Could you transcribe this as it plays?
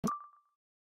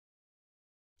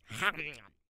Help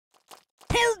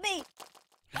me!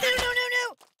 No, no, no, no!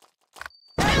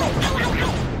 Ow, ow, ow,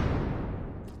 ow!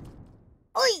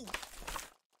 Oi!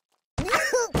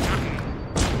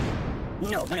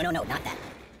 No, no, no, no, no, not that.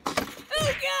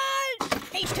 Oh, God!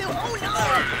 H2, oh no!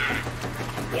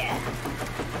 Yeah.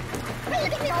 Hey, you're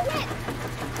getting me all wet!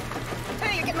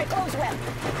 Hey, you're getting my clothes wet!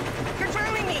 You're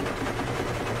drowning me!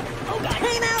 Oh, God!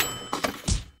 Time out!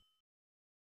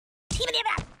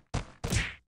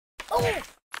 Oh!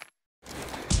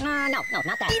 No, no,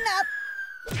 not that. Enough!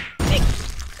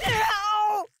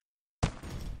 Ow!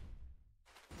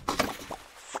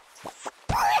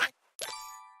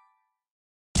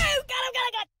 Oh,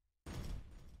 God!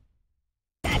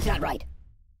 That's not right.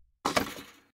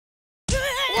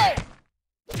 Whoa!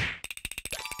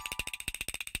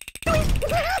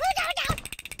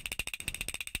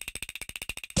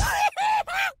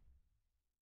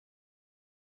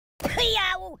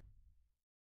 Yow!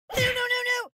 No, no, no,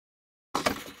 no!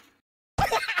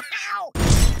 Ow!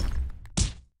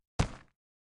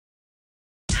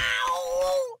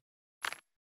 Ow!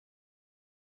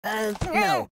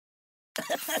 No.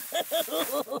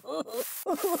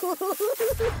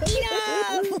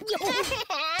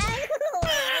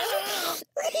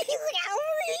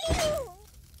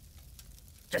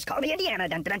 Just call me Indiana.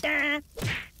 Dun, dun, dun.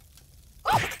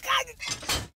 Oh, God!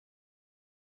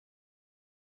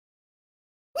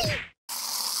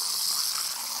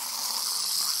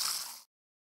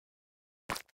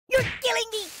 You're killing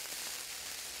me!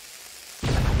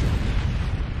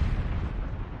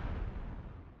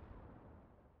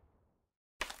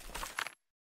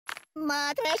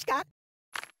 Matryoshka.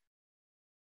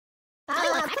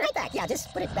 Put it back. Yeah,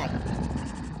 just put it back.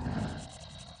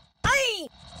 Aye!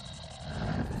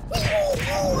 Oh,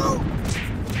 oh, oh!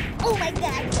 Oh, my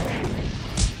God!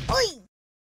 Oi!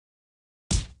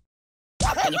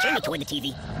 Can you turn me toward the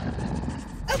TV?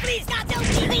 Oh, please, stop! Don't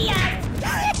leave me out!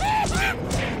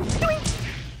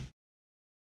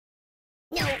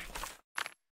 No.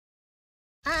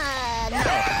 No.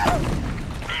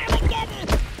 Armageddon!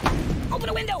 Open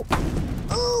a window.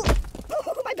 Ooh!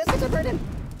 My biscuits are burning.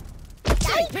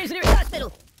 Hey, prisoner's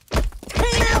hospital.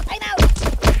 I'm out! I'm out!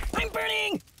 I'm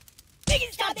burning. Make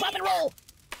it Stop, drop, and roll.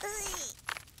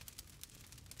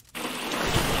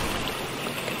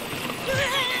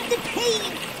 The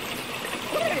pain!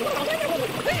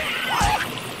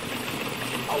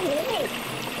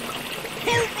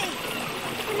 Help me!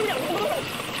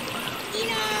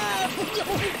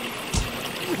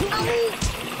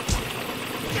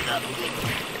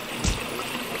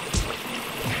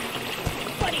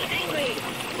 Buddy, angry.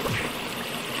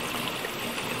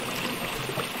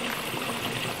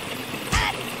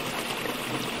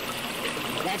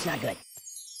 That's not good.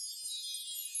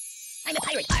 I'm a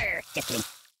pirate. Arr! Just kidding.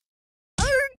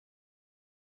 Oh!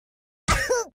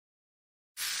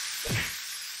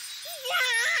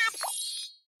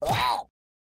 Ow!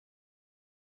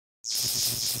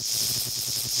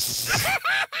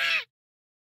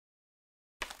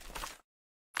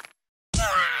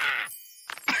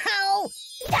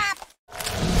 Stop!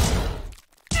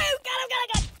 Oh,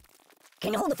 God!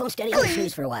 Can you hold the phone steady and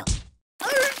snooze for a while?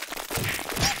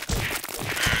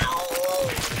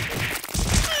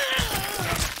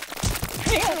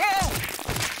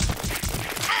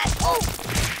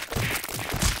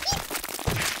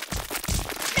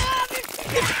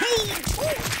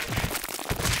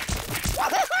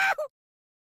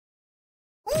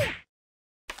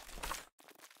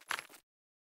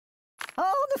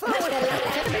 Hold the phone steady.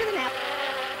 Take a bit of a nap.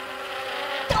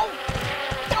 Don't!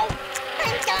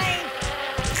 I'm dying!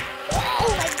 Oh,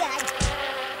 my God!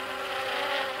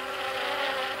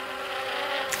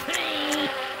 Hey!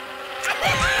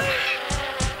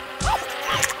 Oh,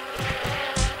 God!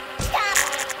 Stop!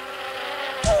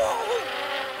 Oh!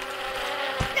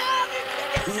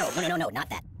 No, not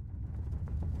that.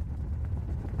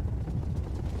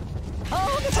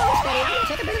 Hold the phone steady.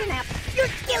 Take a bit of a nap.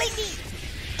 You're killing me!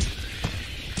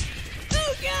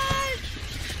 Oh, God!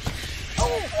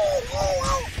 Oh!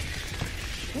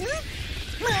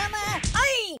 Mama!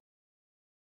 Aye!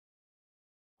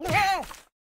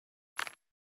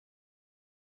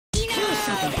 Choose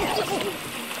something else.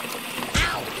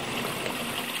 Ow!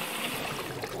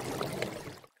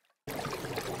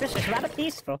 This is rather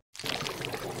peaceful.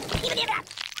 Enough!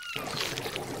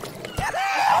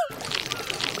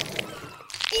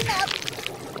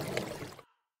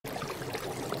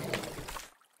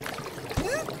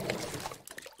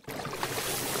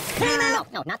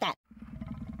 No, not that.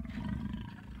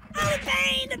 Oh,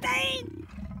 the pain!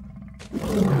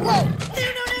 Whoa!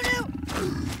 No!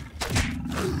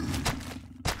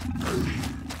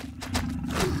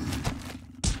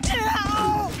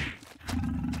 Ow!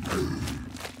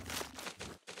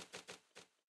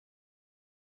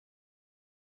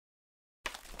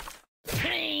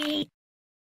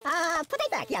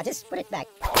 back. Yeah, just put it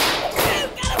back.